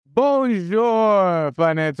Bonjour,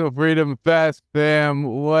 Financial Freedom Fast fam.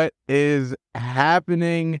 What is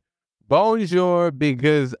happening? Bonjour,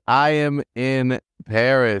 because I am in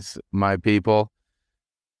Paris, my people.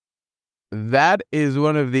 That is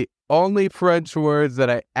one of the only French words that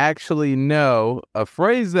I actually know. A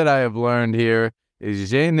phrase that I have learned here is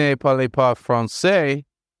Je ne parle pas français,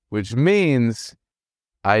 which means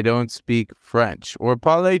I don't speak French. Or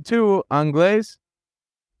parlez-vous anglais?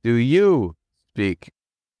 Do you speak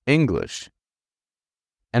English?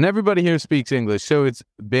 And everybody here speaks English, so it's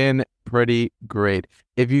been pretty great.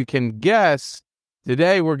 If you can guess,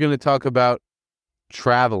 today we're going to talk about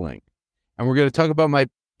traveling. And we're going to talk about my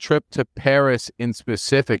trip to Paris in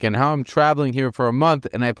specific and how I'm traveling here for a month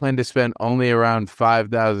and I plan to spend only around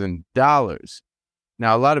 $5,000.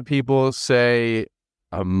 Now, a lot of people say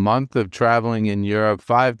a month of traveling in Europe,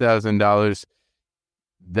 $5,000.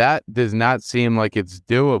 That does not seem like it's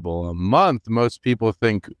doable. A month, most people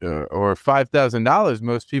think, or $5,000,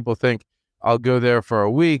 most people think, I'll go there for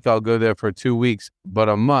a week, I'll go there for 2 weeks, but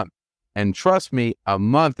a month. And trust me, a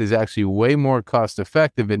month is actually way more cost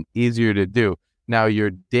effective and easier to do. Now,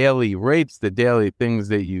 your daily rates, the daily things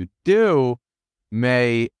that you do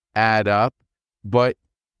may add up, but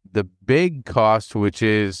the big cost, which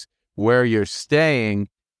is where you're staying,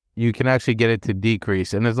 you can actually get it to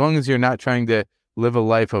decrease. And as long as you're not trying to live a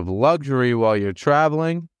life of luxury while you're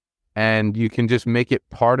traveling, and you can just make it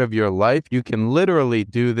part of your life, you can literally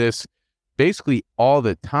do this basically all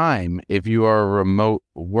the time if you are a remote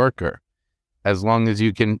worker, as long as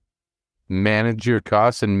you can manage your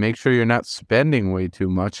costs and make sure you're not spending way too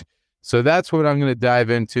much. So that's what I'm going to dive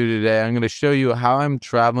into today. I'm going to show you how I'm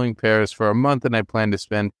traveling Paris for a month, and I plan to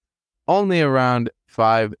spend only around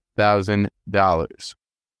 $5,000.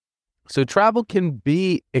 So travel can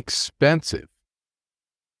be expensive.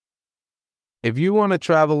 If you want to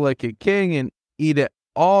travel like a king and eat at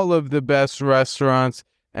all of the best restaurants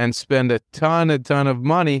and spend a ton of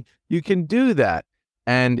money, you can do that.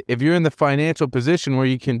 And if you're in the financial position where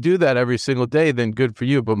you can do that every single day, then good for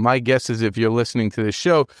you. But my guess is if you're listening to the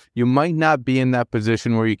show, you might not be in that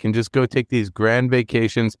position where you can just go take these grand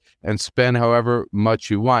vacations and spend however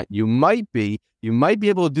much you want. You might be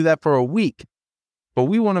able to do that for a week, but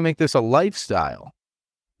we want to make this a lifestyle.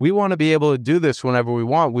 We want to be able to do this whenever we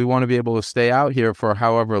want. We want to be able to stay out here for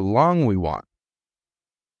however long we want.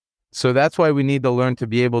 So that's why we need to learn to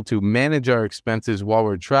be able to manage our expenses while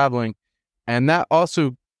we're traveling. And that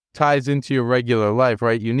also ties into your regular life,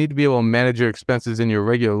 right? You need to be able to manage your expenses in your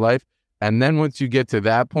regular life. And then once you get to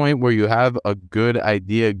that point where you have a good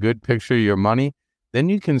idea, a good picture of your money, then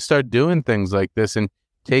you can start doing things like this and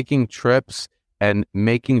taking trips and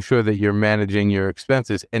making sure that you're managing your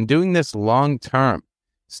expenses and doing this long term,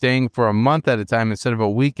 staying for a month at a time instead of a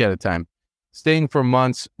week at a time. Staying for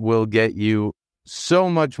months will get you so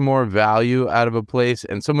much more value out of a place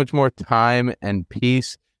and so much more time and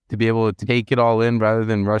peace to be able to take it all in rather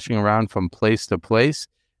than rushing around from place to place.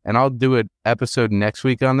 And I'll do an episode next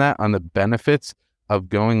week on that, on the benefits of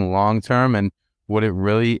going long-term and what it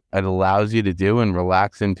allows you to do and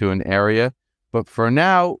relax into an area. But for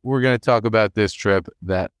now, we're going to talk about this trip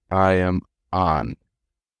that I am on.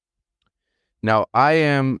 Now,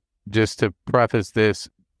 just to preface this,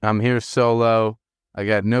 I'm here solo. I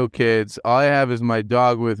got no kids. All I have is my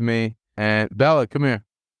dog with me. And Bella, come here.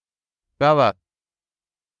 Bella.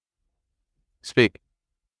 Speak.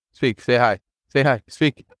 Say hi.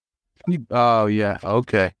 Speak. Oh, yeah.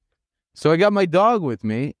 Okay. So I got my dog with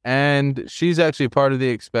me, and she's actually part of the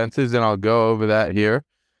expenses, and I'll go over that here.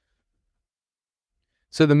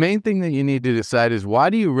 So the main thing that you need to decide is,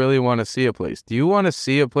 why do you really want to see a place? Do you want to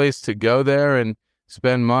see a place to go there and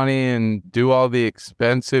spend money and do all the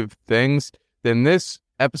expensive things? Then this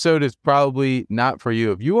episode is probably not for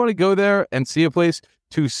you. If you want to go there and see a place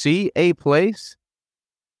to see a place,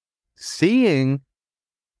 seeing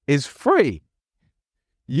is free.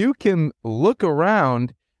 You can look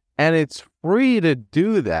around and it's free to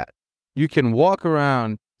do that. You can walk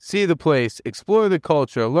around, see the place, explore the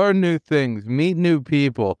culture, learn new things, meet new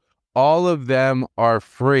people. All of them are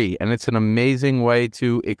free. And it's an amazing way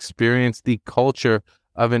to experience the culture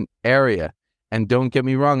of an area. And don't get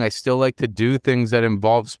me wrong, I still like to do things that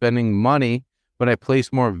involve spending money, but I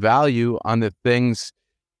place more value on the things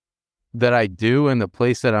that I do and the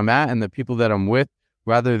place that I'm at and the people that I'm with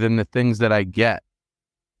rather than the things that I get.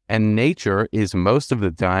 And nature is most of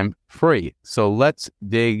the time free. So let's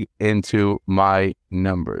dig into my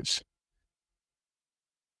numbers.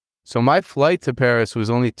 So my flight to Paris was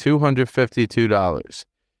only $252.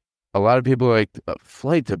 A lot of people are like, a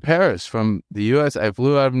flight to Paris from the U.S. I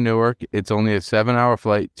flew out of Newark. It's only a 7-hour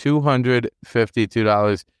flight,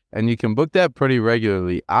 $252. and you can book that pretty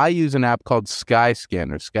regularly. I use an app called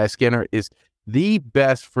Skyscanner. Skyscanner is the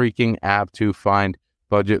best freaking app to find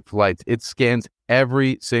budget flights. It scans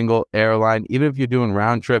every single airline. Even if you're doing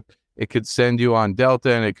round trip, it could send you on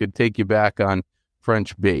Delta and it could take you back on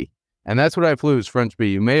French B. And that's what I flew, is French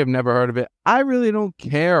B. You may have never heard of it. I really don't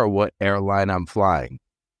care what airline I'm flying.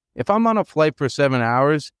 If I'm on a flight for 7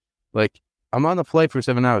 hours, like, I'm on the flight for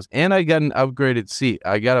 7 hours and I got an upgraded seat.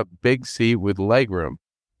 I got a big seat with legroom.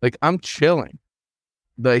 Like, I'm chilling.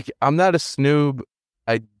 Like, I'm not a snoob.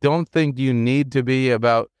 I don't think you need to be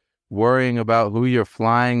about worrying about who you're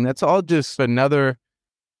flying. That's all just another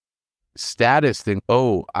status thing.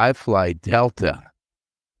 Oh, I fly Delta.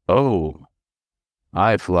 Oh,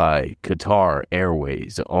 I fly Qatar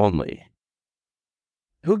Airways only.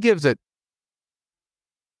 Who gives a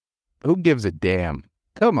damn?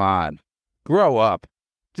 Come on. Grow up.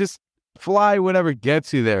 Just fly whatever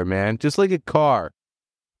gets you there, man. Just like a car.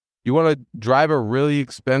 You want to drive a really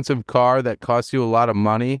expensive car that costs you a lot of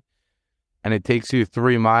money and it takes you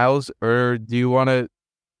 3 miles? Or do you want to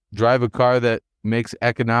drive a car that makes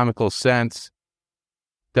economical sense,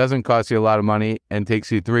 doesn't cost you a lot of money, and takes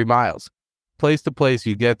you 3 miles? Place to place,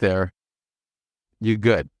 you get there, you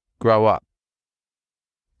good. Grow up.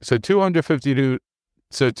 So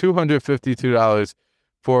 $252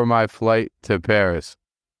 for my flight to Paris.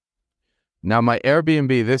 Now, my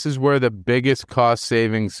Airbnb, this is where the biggest cost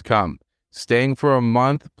savings come. Staying for a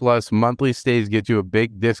month plus monthly stays get you a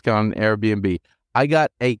big discount on Airbnb. I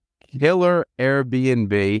got a killer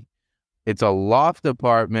Airbnb. It's a loft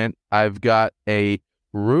apartment. I've got a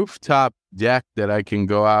rooftop deck that I can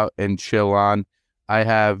go out and chill on. I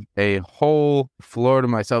have a whole floor to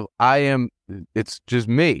myself. It's just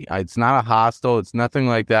me. It's not a hostel. It's nothing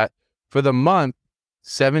like that. For the month,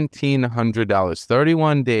 $1,700.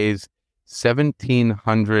 31 days,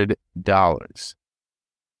 $1,700.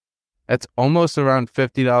 That's almost around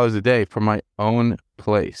 $50 a day for my own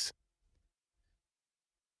place.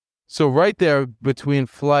 So right there between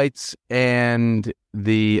flights and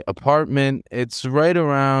the apartment, it's right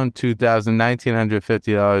around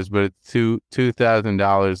 $1,950, but it's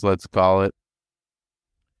 $2,000, let's call it.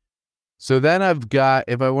 So then I've got,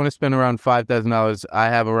 if I want to spend around $5,000, I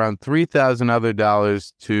have around $3,000 other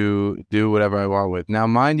dollars to do whatever I want with. Now,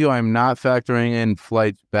 mind you, I'm not factoring in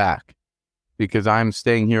flights back because I'm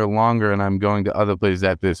staying here longer and I'm going to other places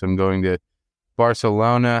at this. I'm going to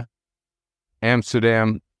Barcelona,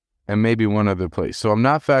 Amsterdam, and maybe one other place. So I'm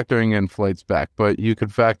not factoring in flights back, but you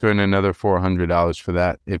could factor in another $400 for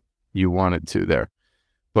that if you wanted to there.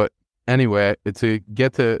 But anyway, to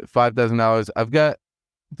get to $5,000, I've got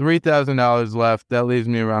 $3,000 left. That leaves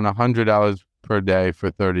me around $100 per day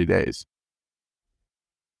for 30 days.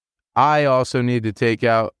 I also need to take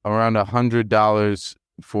out around $100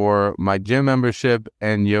 for my gym membership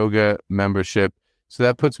and yoga membership. So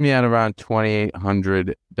that puts me at around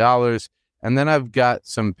 $2,800. And then I've got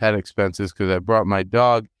some pet expenses because I brought my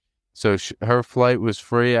dog. So her flight was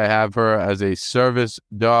free. I have her as a service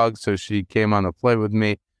dog. So she came on a flight with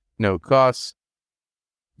me, no costs.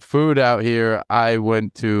 Food out here, I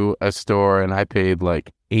went to a store and I paid like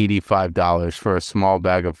 $85 for a small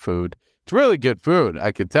bag of food. It's really good food.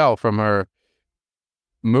 I could tell from her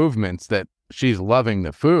movements that she's loving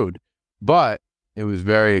the food, but it was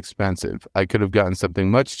very expensive. I could have gotten something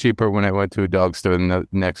much cheaper when I went to a dog store the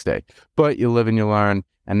next day. But you live and you learn,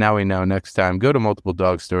 and now we know next time, go to multiple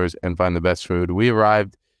dog stores and find the best food. We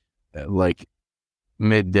arrived like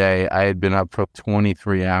midday. I had been up for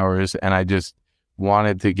 23 hours, and I just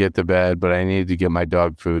wanted to get to bed, but I needed to get my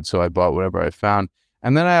dog food, so I bought whatever I found.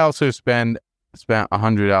 And then I also spent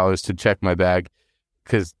 $100 to check my bag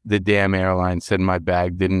because the damn airline said my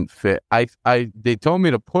bag didn't fit. They told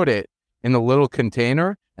me to put it in the little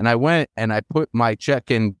container, and I went and I put my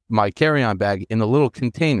my carry-on bag in the little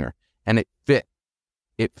container, and it fit.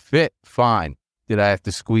 It fit fine. Did I have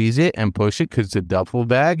to squeeze it and push it because it's a duffel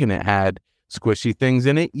bag and it had squishy things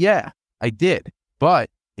in it? Yeah, I did,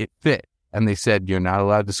 but it fit. And they said, you're not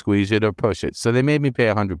allowed to squeeze it or push it. So they made me pay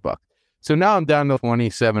 $100. So now I'm down to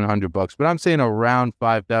 $2,700, but I'm saying around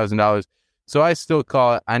 $5,000. So I still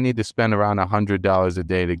call it, I need to spend around $100 a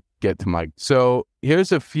day to get to my. So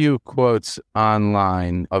here's a few quotes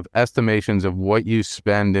online of estimations of what you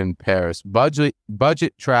spend in Paris. Budget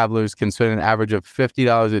travelers can spend an average of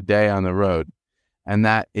 $50 a day on the road. And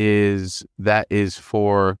that is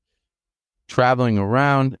for traveling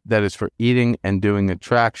around, that is for eating and doing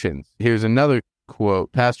attractions. Here's another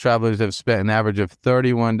quote. Past travelers have spent an average of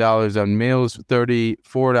 $31 on meals,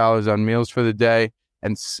 $34 on meals for the day,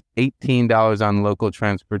 and $18 on local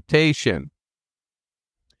transportation.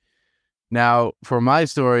 Now, for my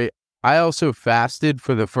story, I also fasted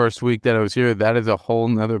for the first week that I was here. That is a whole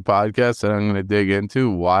nother podcast that I'm going to dig into,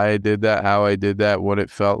 why I did that, how I did that, what it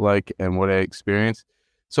felt like, and what I experienced.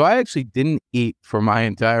 So I actually didn't eat for my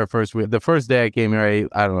entire first week. The first day I came here, I ate,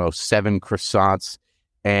 7 croissants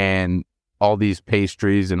and all these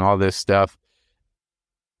pastries and all this stuff.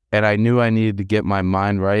 And I knew I needed to get my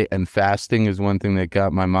mind right. And fasting is one thing that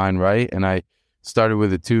got my mind right. And I started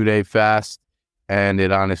with a 2-day fast. And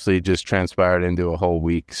it honestly just transpired into a whole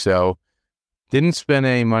week. So didn't spend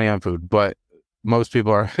any money on food, but most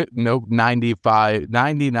people are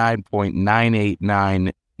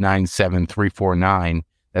 99.98997,349.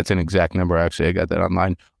 That's an exact number. Actually, I got that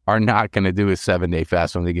online. Are not going to do a 7-day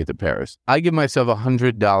fast when they get to Paris. I give myself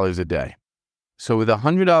 $100 a day. So with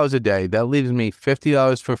 $100 a day, that leaves me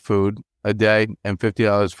 $50 for food a day and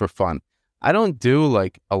 $50 for fun. I don't do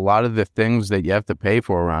like a lot of the things that you have to pay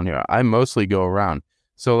for around here. I mostly go around.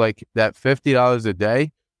 So like that $50 a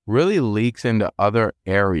day really leaks into other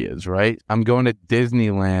areas, right? I'm going to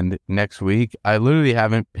Disneyland next week. I literally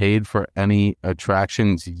haven't paid for any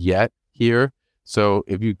attractions yet here. So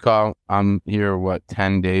if you call, I'm here,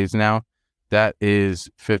 10 days now? That is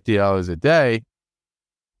 $50 a day.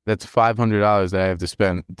 That's $500 that I have to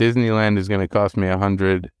spend. Disneyland is going to cost me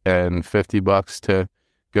 $150 to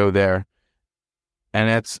go there. And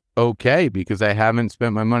that's okay because I haven't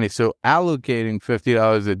spent my money. So allocating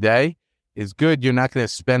 $50 a day is good. You're not going to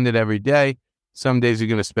spend it every day. Some days you're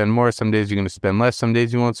going to spend more. Some days you're going to spend less. Some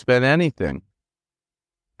days you won't spend anything.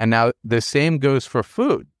 And now the same goes for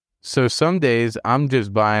food. So some days I'm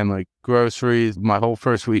just buying like groceries. My whole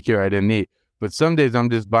first week here I didn't eat. But some days I'm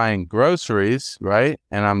just buying groceries, right?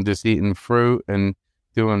 And I'm just eating fruit and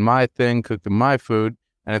doing my thing, cooking my food.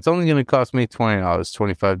 And it's only going to cost me $20,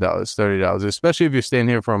 $25, $30, especially if you're staying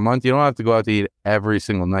here for a month. You don't have to go out to eat every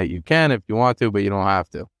single night. You can if you want to, but you don't have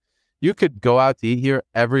to. You could go out to eat here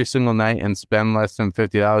every single night and spend less than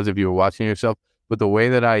 $50 if you were watching yourself. But the way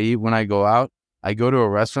that I eat when I go out, I go to a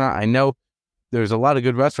restaurant. I know there's a lot of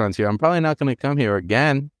good restaurants here. I'm probably not going to come here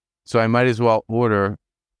again. So I might as well order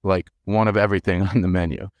like one of everything on the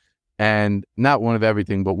menu. And not one of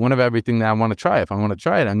everything, but one of everything that I want to try. If I want to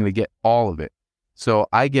try it, I'm going to get all of it. So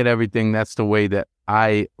I get everything. That's the way that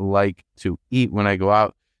I like to eat when I go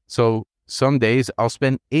out. So some days I'll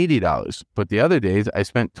spend $80, but the other days I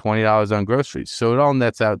spent $20 on groceries. So it all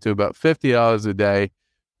nets out to about $50 a day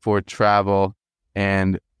for travel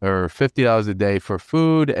or $50 a day for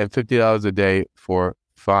food and $50 a day for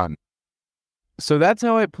fun. So that's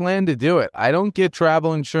how I plan to do it. I don't get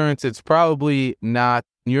travel insurance. It's probably not.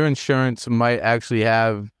 Your insurance might actually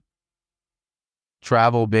have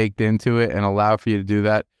travel baked into it and allow for you to do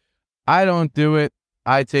that. I don't do it.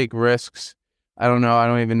 I take risks. I don't know. I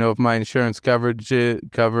don't even know if my insurance coverages it.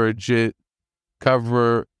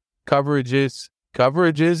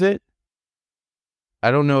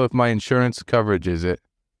 I don't know if my insurance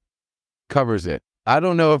covers it. I don't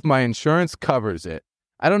know if my insurance covers it.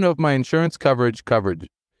 I don't know if my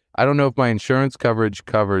insurance coverage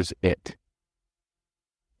covers it.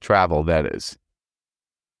 Travel, that is.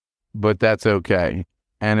 But that's okay.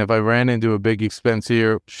 And if I ran into a big expense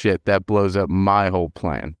here, shit, that blows up my whole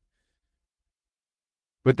plan.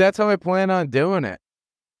 But that's how I plan on doing it.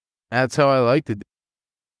 That's how I like to do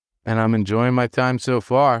it. And I'm enjoying my time so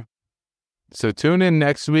far. So tune in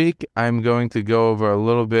next week. I'm going to go over a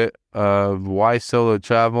little bit of why solo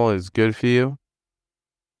travel is good for you.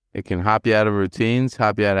 It can hop you out of routines,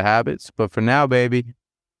 hop you out of habits. But for now, baby,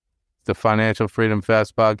 the Financial Freedom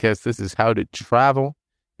Fast Podcast. This is how to travel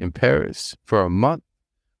in Paris for a month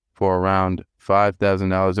for around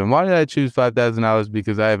 $5,000. And why did I choose $5,000?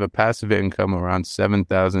 Because I have a passive income around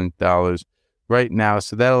 $7,000 right now.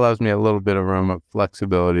 So that allows me a little bit of room of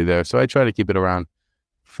flexibility there. So I try to keep it around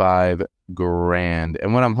 $5,000.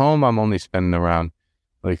 And when I'm home, I'm only spending around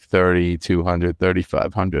like $3,200,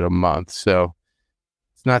 $3,500 a month. So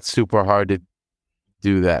it's not super hard to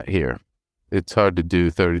do that here. It's hard to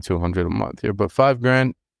do $3,200 a month here, but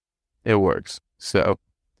 $5,000, it works. So,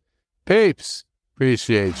 peeps,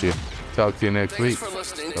 appreciate you. Talk to you next week. Thanks for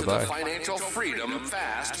listening to the Financial Freedom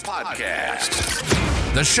Fast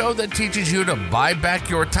Podcast. The show that teaches you to buy back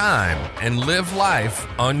your time and live life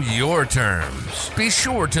on your terms. Be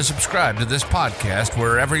sure to subscribe to this podcast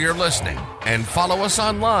wherever you're listening and follow us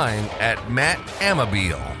online at Matt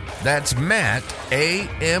Amabile. That's Matt,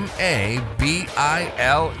 Amabile.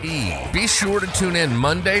 Be sure to tune in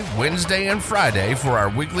Monday, Wednesday, and Friday for our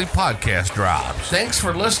weekly podcast drops. Thanks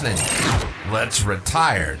for listening. Let's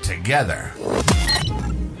retire together.